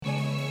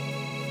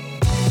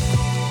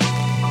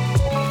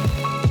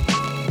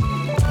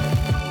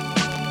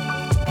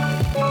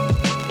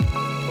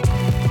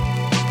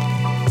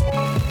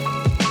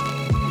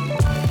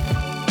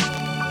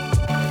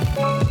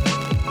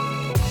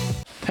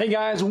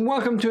guys,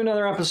 welcome to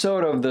another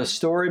episode of The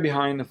Story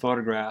Behind the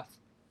Photograph.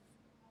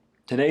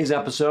 Today's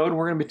episode,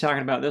 we're going to be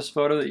talking about this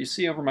photo that you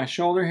see over my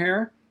shoulder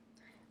here.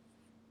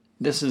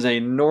 This is a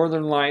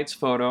Northern Lights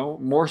photo,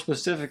 more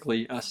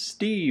specifically a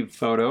Steve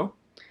photo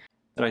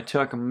that I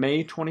took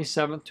May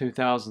 27th,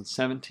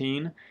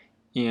 2017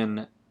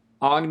 in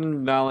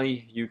Ogden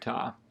Valley,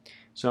 Utah.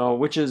 So,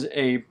 which is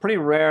a pretty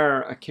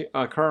rare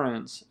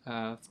occurrence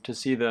to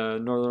see the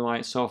Northern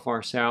Lights so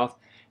far south,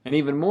 and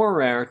even more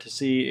rare to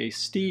see a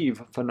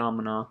Steve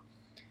phenomena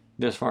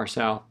this far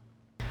south.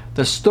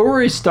 The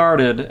story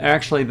started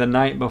actually the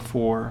night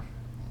before.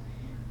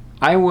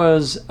 I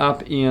was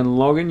up in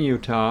Logan,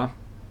 Utah,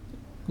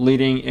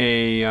 leading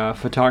a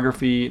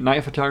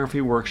night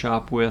photography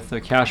workshop with the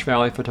Cache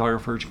Valley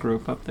Photographers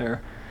group up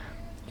there.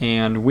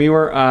 And we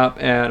were up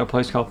at a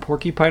place called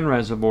Porcupine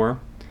Reservoir,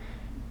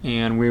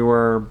 and we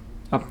were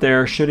up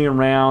there shooting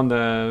around.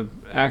 The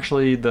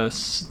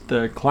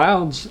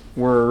clouds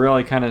were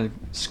really kind of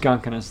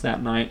skunking us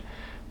that night.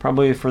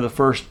 Probably for the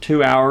first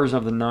 2 hours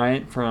of the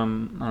night,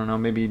 from, I don't know,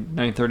 maybe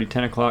 9:30,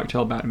 10 o'clock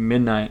till about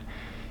midnight,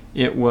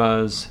 it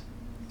was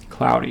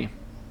cloudy.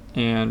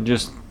 And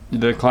just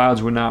the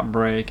clouds would not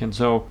break. And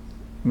so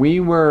we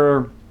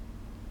were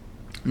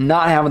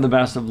not having the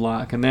best of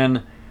luck. And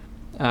then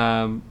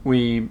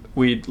we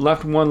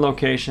left one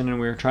location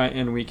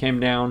and we came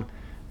down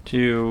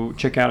to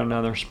check out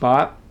another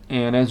spot.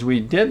 And as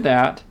we did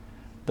that,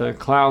 the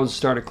clouds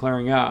started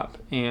clearing up,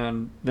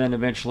 and then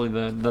eventually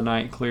the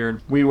night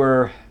cleared.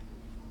 Let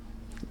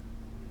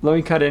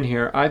me cut in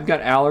here. I've got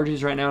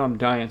allergies right now. I'm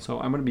dying, so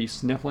I'm going to be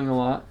sniffling a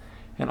lot,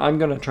 and I'm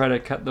going to try to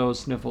cut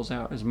those sniffles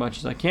out as much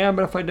as I can,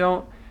 but if I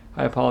don't,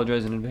 I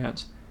apologize in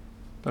advance.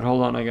 But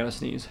hold on, I got to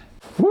sneeze.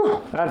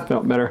 Whew, that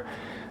felt better.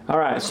 All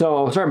right,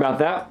 so sorry about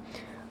that.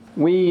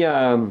 We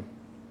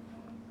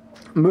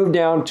moved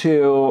down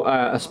to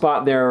a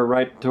spot there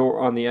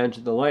on the edge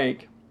of the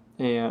lake,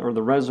 or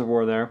the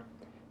reservoir there.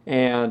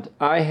 And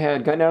I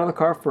had gotten out of the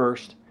car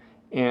first,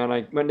 and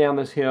I went down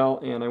this hill,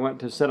 and I went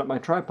to set up my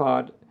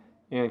tripod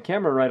and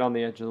camera right on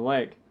the edge of the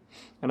lake.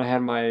 And I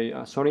had my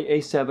Sony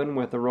A7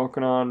 with a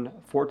Rokinon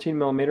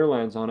 14mm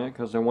lens on it,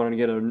 because I wanted to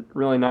get a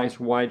really nice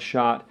wide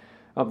shot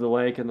of the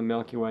lake and the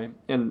Milky Way,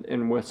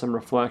 and with some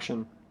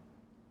reflection.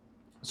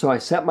 So I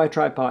set my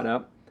tripod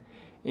up,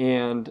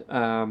 and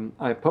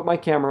I put my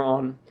camera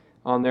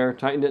on there,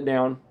 tightened it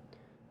down,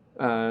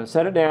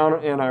 set it down,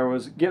 and I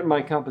was getting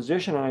my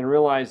composition, and I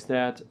realized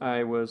that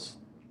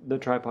the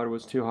tripod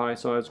was too high,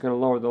 so I was going to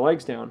lower the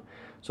legs down.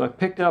 So I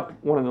picked up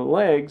one of the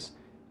legs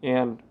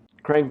and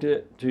cranked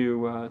it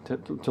to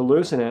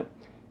loosen it.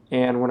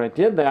 And when I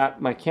did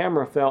that, my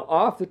camera fell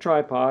off the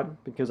tripod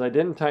because I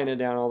didn't tighten it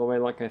down all the way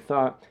like I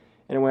thought,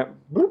 and it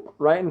went bloop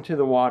right into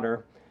the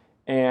water.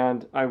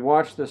 And I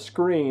watched the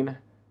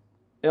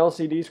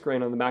LCD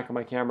screen on the back of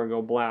my camera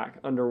go black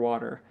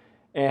underwater.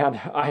 And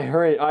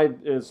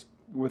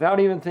without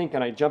even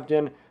thinking, I jumped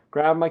in,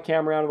 grabbed my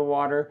camera out of the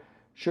water,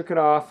 shook it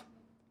off,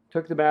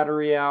 took the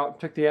battery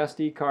out, took the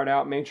SD card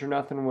out, made sure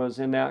nothing was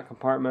in that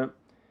compartment,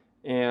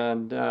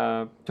 and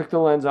took the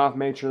lens off,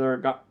 made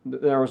sure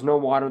there was no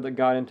water that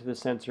got into the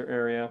sensor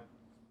area.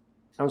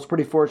 I was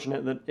pretty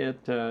fortunate that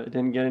it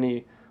didn't get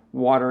any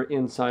water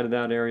inside of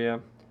that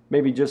area,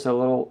 maybe just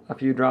a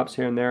few drops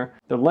here and there.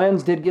 The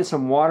lens did get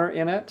some water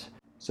in it,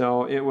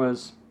 so it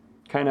was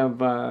kind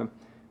of a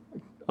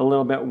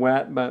little bit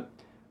wet, but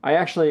I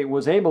actually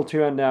was able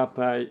to end up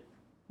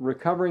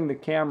recovering the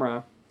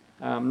camera,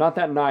 not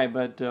that night,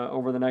 but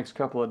over the next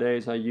couple of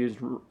days. I used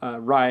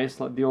rice,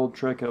 like the old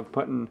trick of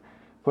putting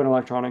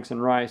electronics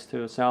in rice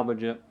to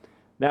salvage it.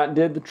 That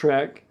did the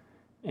trick,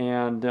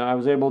 and I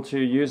was able to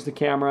use the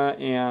camera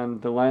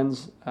and the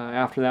lens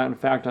after that. In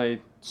fact, I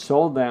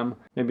sold them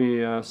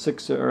maybe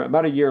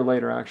about a year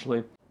later,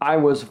 actually. I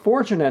was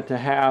fortunate to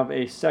have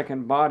a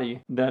second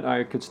body that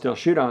I could still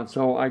shoot on,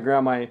 so I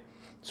grabbed my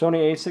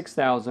Sony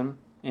A6000,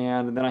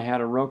 and then I had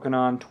a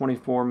Rokinon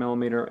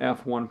 24mm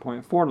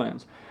f1.4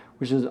 lens,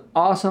 which is an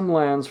awesome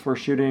lens for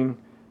shooting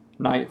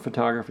night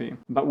photography.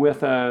 But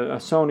with a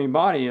Sony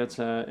body, it's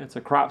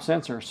a crop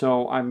sensor,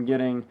 so I'm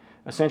getting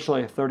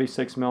essentially a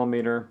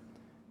 36mm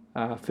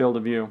field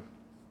of view,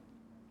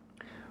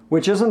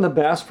 which isn't the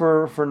best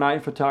for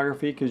night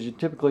photography, because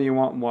typically you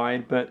want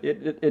wide, but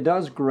it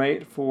does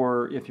great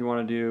for if you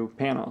want to do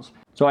panos.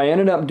 So I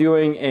ended up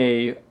doing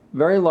a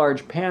very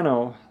large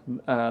pano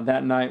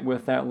that night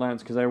with that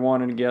lens, because I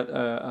wanted to get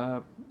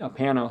a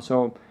pano.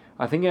 So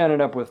I think I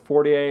ended up with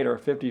 48 or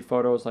 50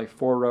 photos, like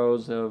 4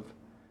 rows of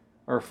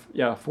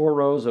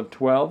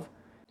 12.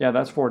 Yeah,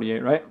 that's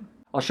 48, right?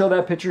 I'll show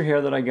that picture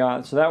here that I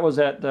got. So that was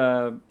at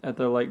the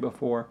lake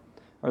before,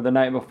 or the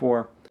night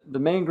before. The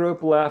main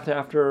group left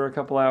after a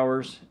couple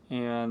hours,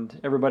 and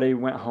everybody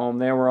went home.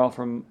 They were all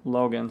from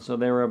Logan, so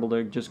they were able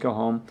to just go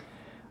home.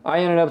 I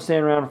ended up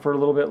staying around for a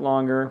little bit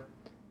longer,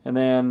 and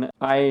then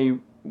I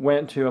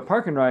went to a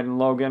park and ride in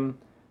Logan,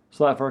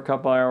 slept for a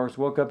couple hours,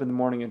 woke up in the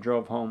morning and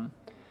drove home.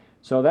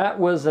 So that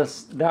was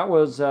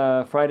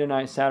Friday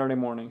night, Saturday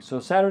morning. So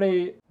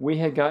Saturday we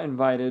had got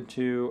invited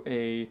to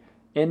a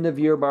end of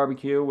year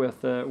barbecue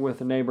with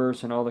the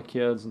neighbors and all the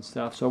kids and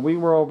stuff. So we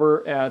were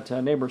over at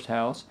a neighbor's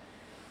house,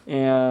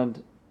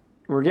 and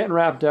we're getting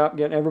wrapped up.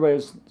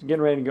 Everybody's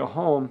getting ready to go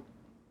home,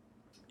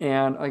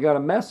 and I got a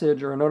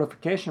message or a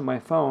notification on my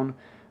phone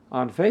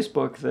on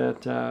Facebook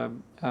that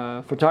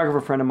a photographer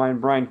friend of mine,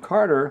 Brian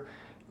Carter,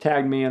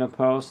 tagged me in a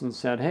post and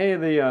said, "Hey,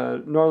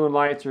 the Northern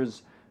Lights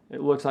it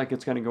looks like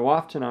it's going to go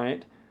off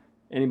tonight.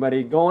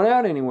 Anybody going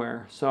out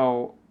anywhere?"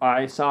 So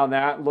I saw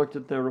that, looked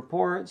at the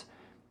reports,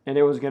 and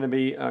it was going to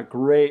be a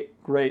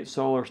great, great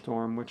solar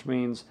storm, which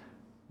means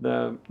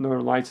the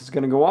Northern Lights is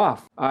going to go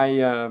off.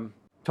 I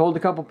told a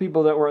couple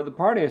people that were at the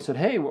party, I said,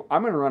 "Hey,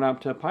 I'm going to run up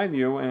to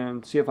Pineview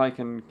and see if I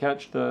can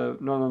catch the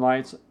Northern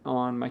Lights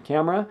on my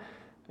camera.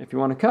 If you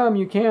want to come,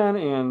 you can,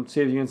 and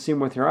see if you can see them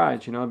with your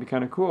eyes. It'd be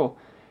kind of cool."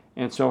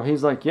 And so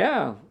he's like,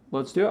 "Yeah,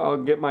 let's do it. I'll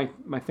get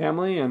my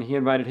family," and he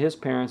invited his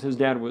parents. His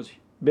dad was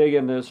big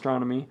into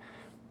astronomy,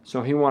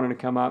 so he wanted to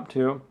come up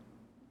too.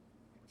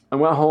 I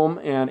went home,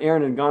 and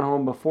Erin had gone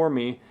home before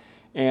me,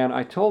 and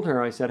I told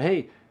her, I said,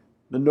 "Hey,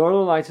 the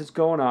Northern Lights is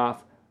going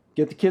off.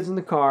 Get the kids in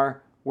the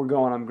car. We're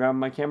going. I'm grabbing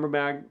my camera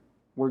bag.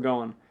 We're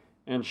going."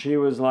 And she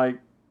was like,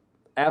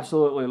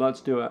 "Absolutely,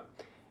 let's do it."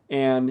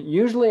 And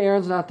usually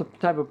Erin's not the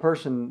type of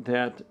person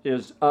that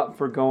is up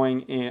for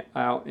going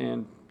out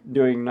and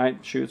doing night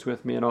shoots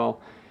with me at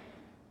all.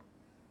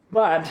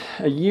 But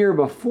a year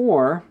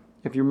before,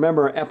 if you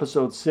remember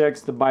episode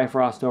 6, the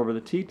Bifrost over the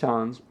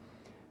Tetons,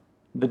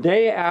 the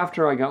day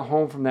after I got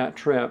home from that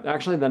trip,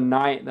 actually the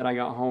night that I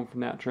got home from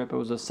that trip, it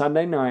was a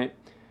Sunday night,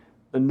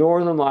 the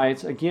Northern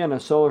Lights, again, a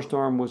solar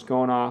storm was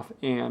going off,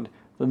 and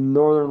the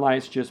Northern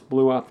Lights just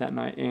blew up that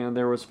night. And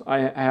I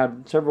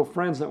had several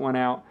friends that went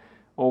out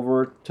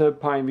over to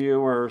Pineview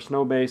or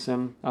Snow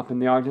Basin up in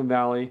the Ogden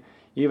Valley,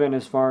 even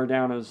as far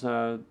down as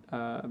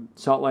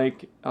Salt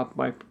Lake, up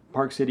by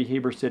Park City,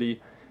 Heber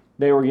City.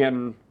 They were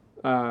getting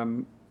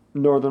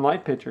Northern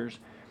Light pictures.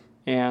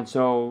 And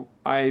so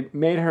I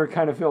made her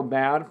kind of feel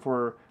bad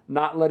for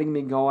not letting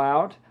me go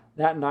out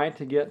that night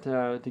to get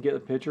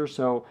the picture.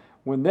 So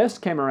when this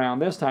came around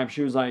this time,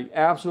 she was like,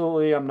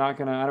 "Absolutely, I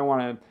don't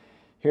want to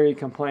hear you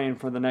complain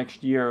for the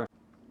next year."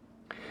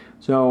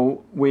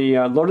 So we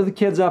loaded the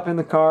kids up in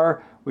the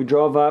car. We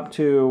drove up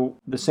to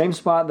the same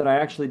spot that I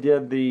actually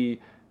did the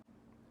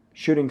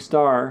shooting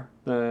star,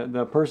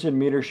 the Perseid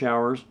meteor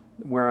showers,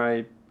 where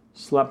I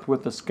slept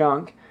with the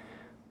skunk.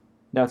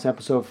 That's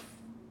episode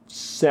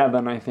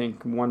 7, I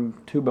think,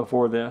 2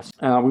 before this.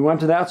 We went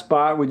to that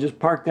spot. We just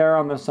parked there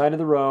on the side of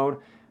the road,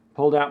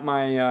 pulled out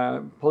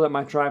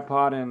my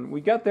tripod, and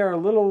we got there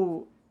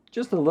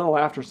just a little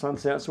after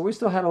sunset. So we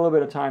still had a little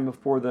bit of time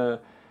before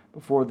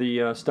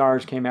the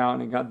stars came out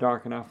and it got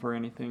dark enough for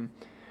anything.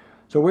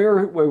 So we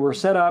were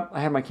set up.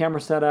 I had my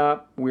camera set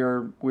up. We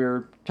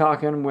were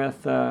talking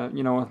with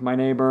with my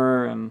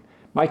neighbor, and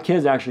my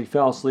kids actually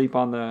fell asleep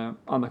on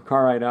the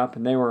car ride up,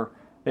 and they were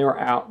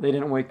out. They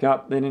didn't wake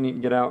up. They didn't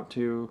even get out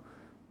to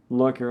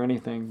look or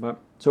anything. But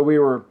so we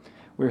were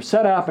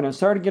set up, and it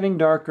started getting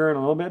darker and a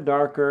little bit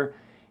darker,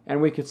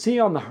 and we could see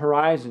on the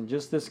horizon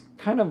just this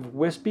kind of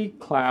wispy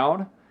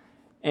cloud.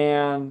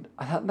 And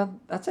I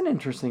thought, that's an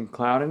interesting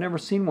cloud. I've never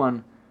seen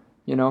one,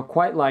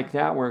 quite like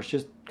that, where it's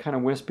just kind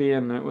of wispy,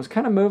 and it was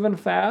kind of moving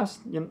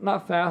fast.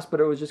 Not fast, but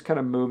it was just kind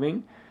of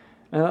moving.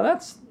 And I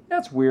thought,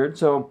 that's weird.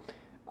 So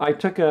I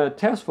took a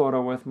test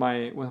photo with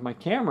my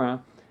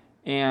camera,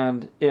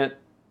 and it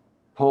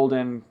pulled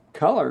in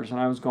colors, and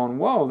I was going,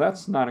 "Whoa,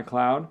 that's not a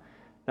cloud.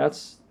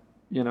 That's,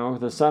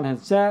 the sun had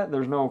set.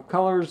 There's no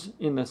colors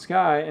in the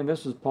sky, and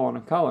this was pulling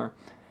a color."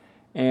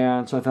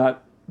 And so I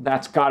thought,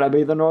 that's got to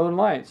be the Northern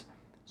Lights.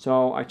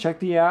 So I checked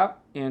the app,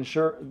 and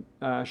sure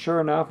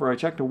enough, or I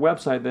checked a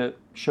website that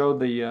showed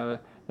the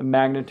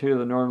magnitude of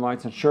the Northern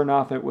Lights, and sure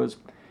enough, it was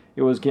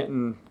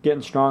getting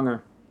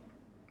stronger.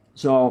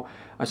 So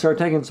I started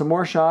taking some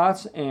more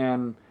shots,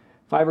 and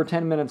 5 or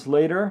 10 minutes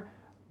later,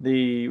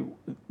 the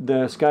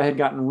sky had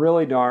gotten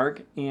really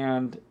dark,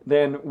 and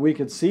then we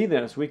could see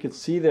this. We could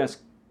see this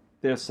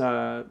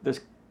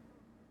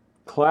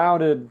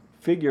clouded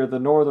figure, the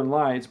Northern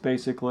Lights,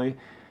 basically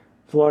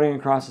floating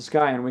across the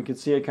sky, and we could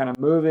see it kind of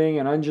moving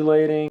and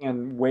undulating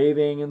and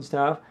waving and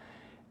stuff.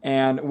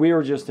 And we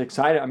were just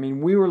excited. I mean,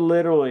 we were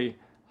literally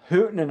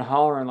hooting and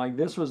hollering like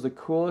this was the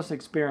coolest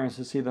experience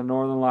to see the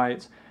Northern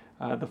Lights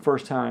the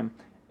first time,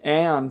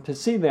 and to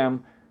see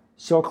them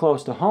so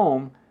close to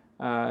home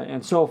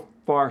and so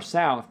far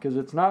south, because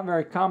it's not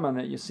very common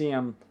that you see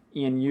them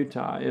in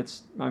Utah.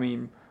 It's,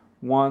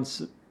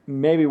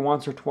 maybe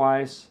once or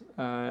twice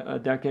a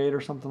decade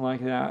or something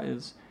like that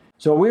is.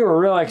 So we were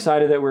really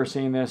excited that we were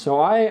seeing this. So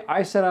I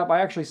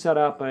actually set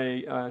up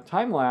a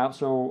time lapse.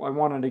 So I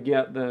wanted to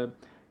get the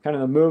kind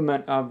of the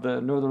movement of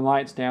the Northern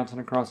Lights dancing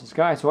across the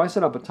sky. So I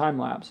set up a time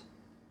lapse,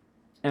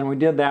 and we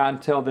did that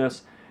until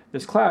this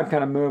cloud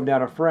kind of moved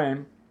out of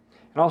frame.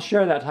 And I'll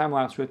share that time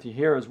lapse with you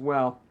here as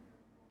well.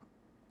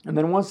 And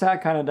then once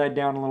that kind of died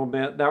down a little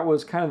bit, that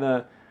was kind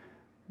of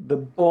the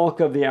bulk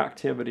of the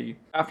activity.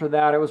 After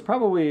that, it was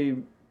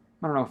probably,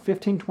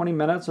 15, 20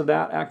 minutes of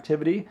that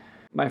activity.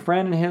 My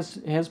friend and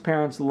his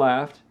parents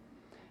left,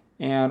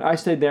 And I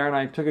stayed there and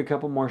I took a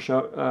couple more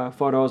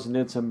photos and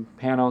did some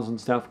panos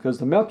and stuff because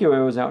the Milky Way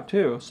was out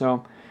too.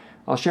 So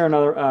I'll share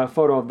another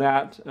photo of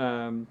that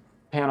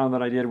pano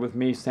that I did with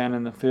me standing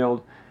in the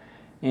field.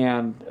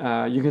 And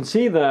you can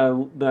see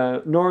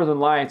the northern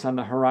lights on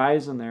the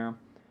horizon there.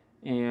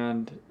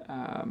 And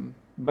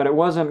but it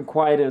wasn't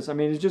quite as, I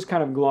mean, it's just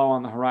kind of glow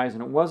on the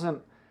horizon. It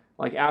wasn't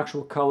like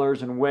actual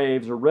colors and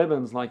waves or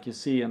ribbons like you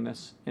see in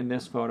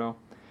this photo.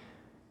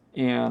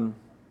 And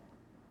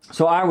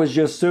so I was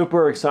just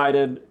super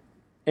excited.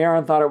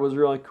 Aaron thought it was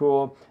really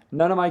cool.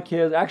 None of my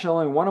kids,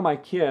 actually only one of my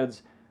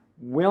kids,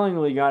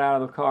 willingly got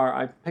out of the car.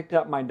 I picked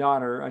up my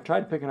daughter. I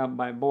tried picking up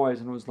my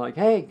boys and was like,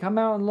 hey, come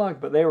out and look.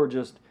 But they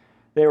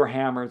were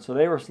hammered, so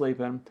they were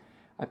sleeping.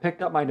 I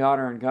picked up my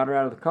daughter and got her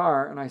out of the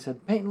car, and I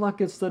said, Peyton,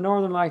 look, it's the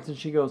Northern Lights. And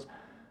she goes,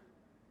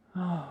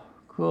 oh,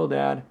 cool,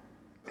 Dad.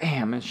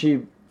 Bam, and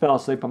she fell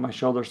asleep on my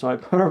shoulder, so I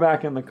put her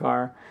back in the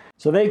car.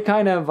 So they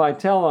I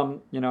tell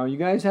them, you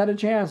guys had a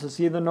chance to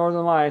see the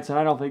Northern Lights, and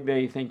I don't think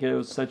they think it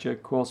was such a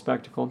cool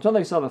spectacle until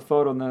they saw the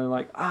photo, and they're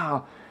like,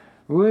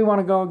 we want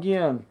to go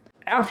again.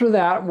 After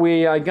that,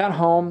 I got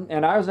home,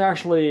 and I was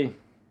actually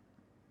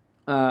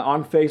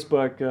on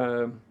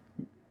Facebook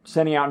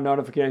sending out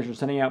notifications,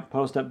 sending out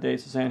post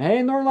updates saying,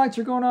 hey, Northern Lights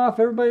are going off.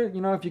 Everybody,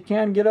 if you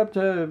can, get up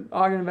to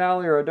Ogden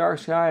Valley or a dark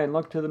sky and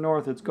look to the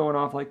north. It's going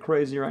off like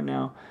crazy right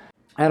now.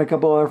 I had a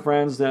couple other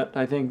friends that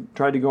I think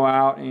tried to go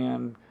out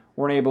and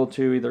weren't able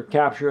to either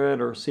capture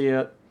it or see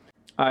it.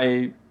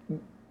 I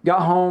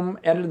got home,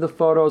 edited the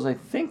photos. I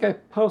think I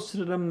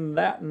posted them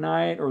that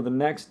night or the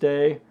next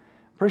day.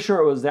 Pretty sure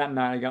it was that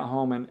night I got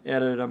home and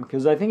edited them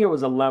because I think it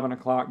was 11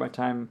 o'clock by the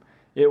time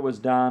it was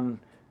done.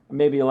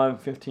 Maybe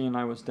 11:15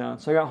 I was done.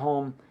 So I got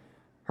home,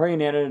 hurried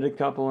and edited a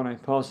couple, and I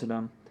posted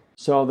them.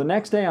 So the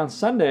next day on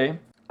Sunday,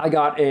 I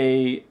got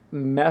a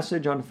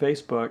message on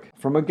Facebook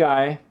from a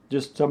guy,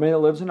 just somebody that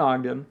lives in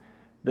Ogden,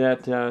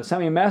 that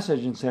sent me a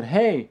message and said,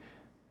 hey,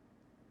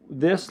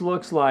 this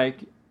looks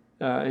like,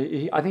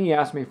 I think he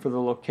asked me for the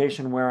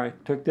location where I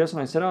took this,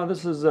 and I said, oh,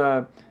 this is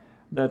the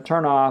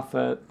turnoff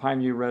at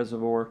Pineview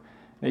Reservoir.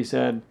 And he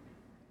said,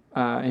 he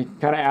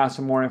kind of asked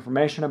some more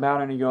information about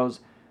it, and he goes,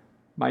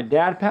 my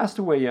dad passed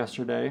away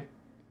yesterday,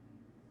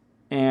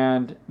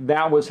 and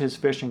that was his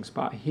fishing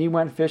spot. He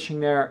went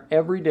fishing there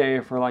every day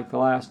for like the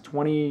last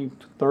 20,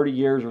 30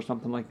 years or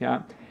something like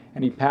that,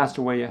 and he passed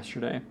away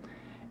yesterday.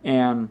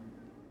 And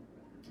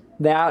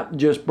that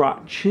just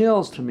brought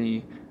chills to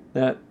me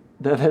that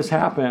this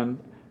happened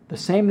the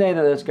same day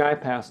that this guy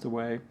passed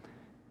away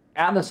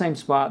at the same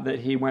spot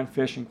that he went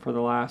fishing for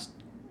the last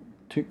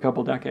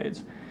couple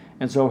decades.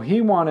 And so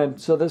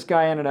this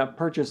guy ended up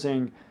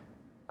purchasing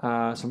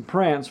some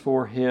prints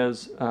for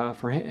his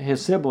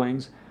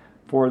siblings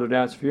for their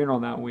dad's funeral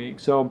that week.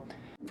 So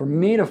for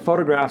me to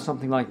photograph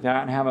something like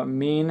that and have it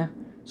mean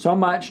so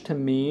much to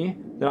me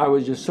that I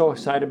was just so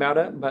excited about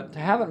it, but to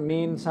have it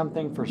mean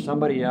something for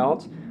somebody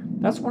else,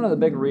 that's one of the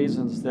big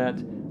reasons that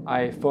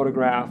I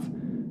photograph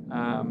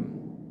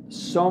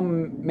so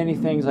many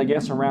things, I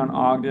guess, around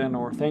Ogden,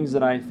 or things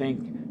that I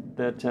think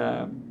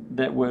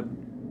that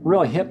would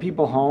really hit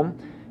people home.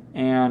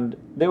 And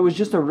it was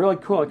just a really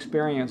cool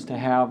experience to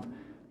have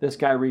this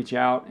guy reach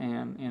out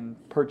and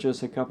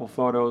purchase a couple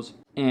photos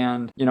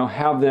and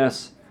have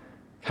this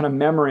kind of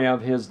memory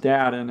of his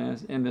dad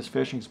in this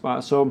fishing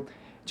spot. So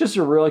just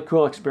a really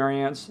cool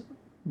experience,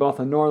 both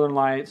the Northern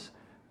Lights,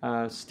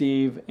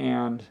 Steve,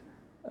 and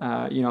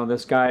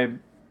this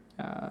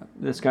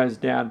guy's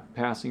dad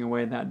passing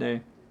away that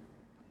day.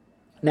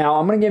 Now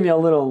I'm going to give you a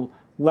little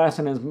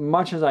lesson as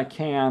much as I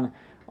can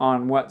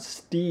on what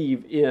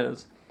Steve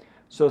is.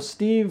 So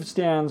Steve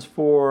stands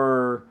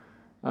for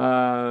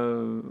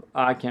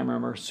I can't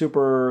remember,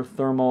 super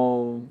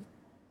thermal.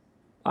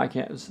 They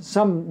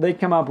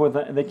came up with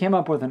an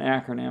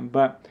acronym,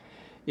 but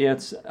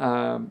it's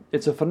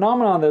a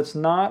phenomenon that's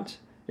not.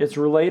 It's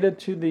related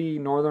to the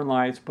Northern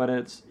Lights, but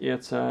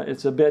it's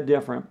a bit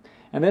different.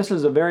 And this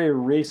is a very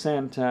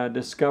recent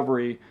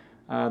discovery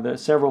that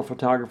several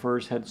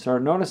photographers had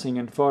started noticing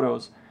in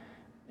photos.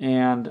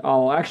 And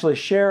I'll actually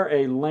share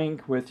a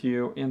link with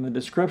you in the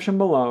description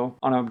below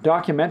on a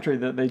documentary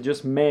that they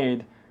just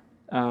made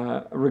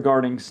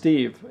regarding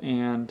Steve.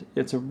 And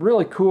it's a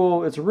really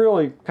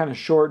kind of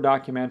short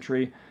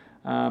documentary,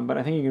 but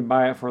I think you can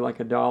buy it for like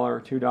 $1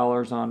 or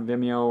 $2 on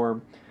Vimeo,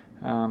 or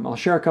I'll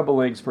share a couple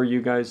links for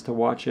you guys to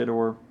watch it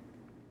or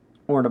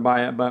to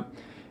buy it. But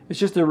it's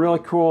just a really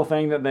cool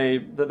thing that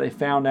they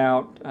found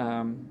out,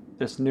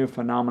 this new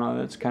phenomenon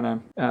that's kind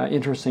of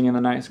interesting in the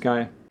night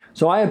sky.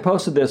 So I had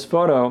posted this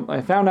photo.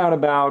 I found out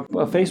about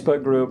a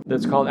Facebook group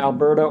that's called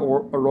Alberta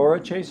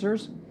Aurora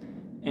Chasers.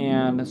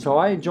 And so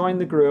I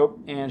joined the group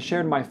and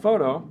shared my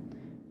photo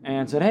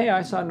and said, hey,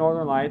 I saw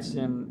Northern Lights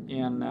in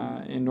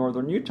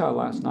northern Utah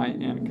last night.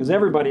 And because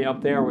everybody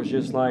up there was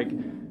just like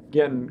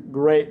getting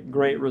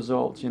great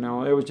results. It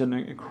was an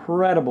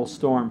incredible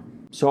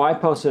storm. So I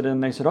posted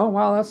and they said, oh,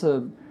 wow,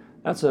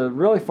 that's a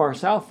really far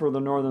south for the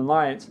Northern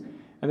Lights.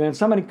 And then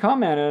somebody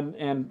commented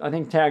and I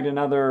think tagged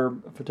another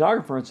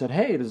photographer and said,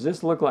 hey, does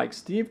this look like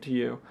Steve to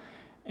you?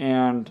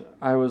 And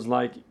I was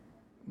like,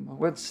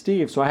 what's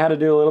Steve? So I had to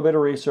do a little bit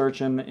of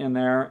research in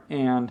there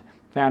and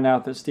found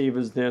out that Steve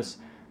is this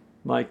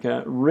like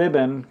a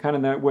ribbon,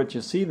 kind of what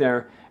you see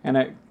there, and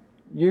it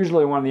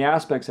usually one of the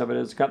aspects of it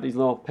is it's got these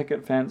little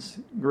picket fence,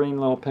 green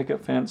little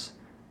picket fence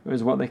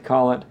is what they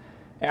call it,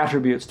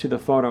 attributes to the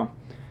photo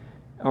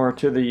or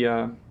to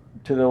the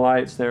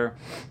lights there.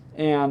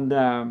 And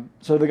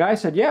so the guy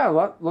said, yeah,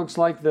 looks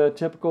like the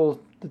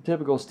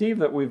typical Steve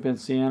that we've been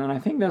seeing. And I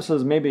think this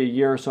was maybe a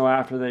year or so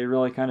after they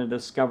really kind of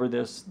discovered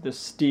this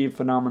Steve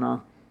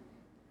phenomenon.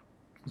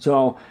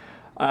 So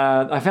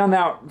I found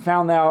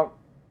out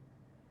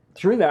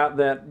through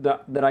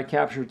that I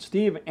captured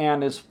Steve.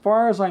 And as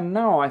far as I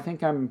know, I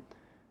think I'm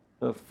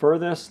the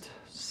furthest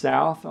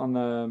south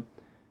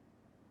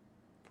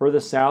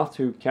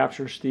to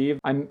capture Steve.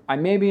 I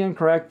may be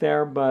incorrect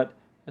there, but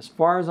as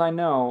far as I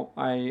know,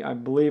 I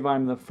believe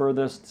I'm the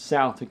furthest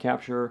south to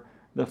capture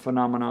the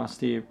phenomena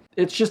Steve.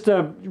 It's just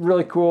a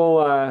really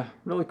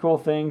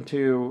cool thing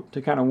to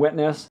kind of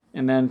witness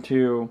and then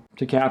to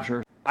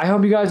capture. I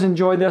hope you guys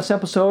enjoyed this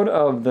episode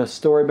of The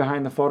Story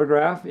Behind the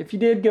Photograph. If you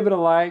did, give it a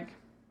like.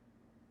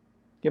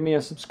 Give me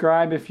a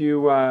subscribe if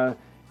you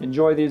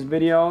enjoy these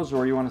videos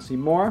or you want to see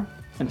more.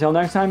 Until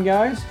next time,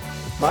 guys,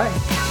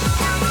 bye.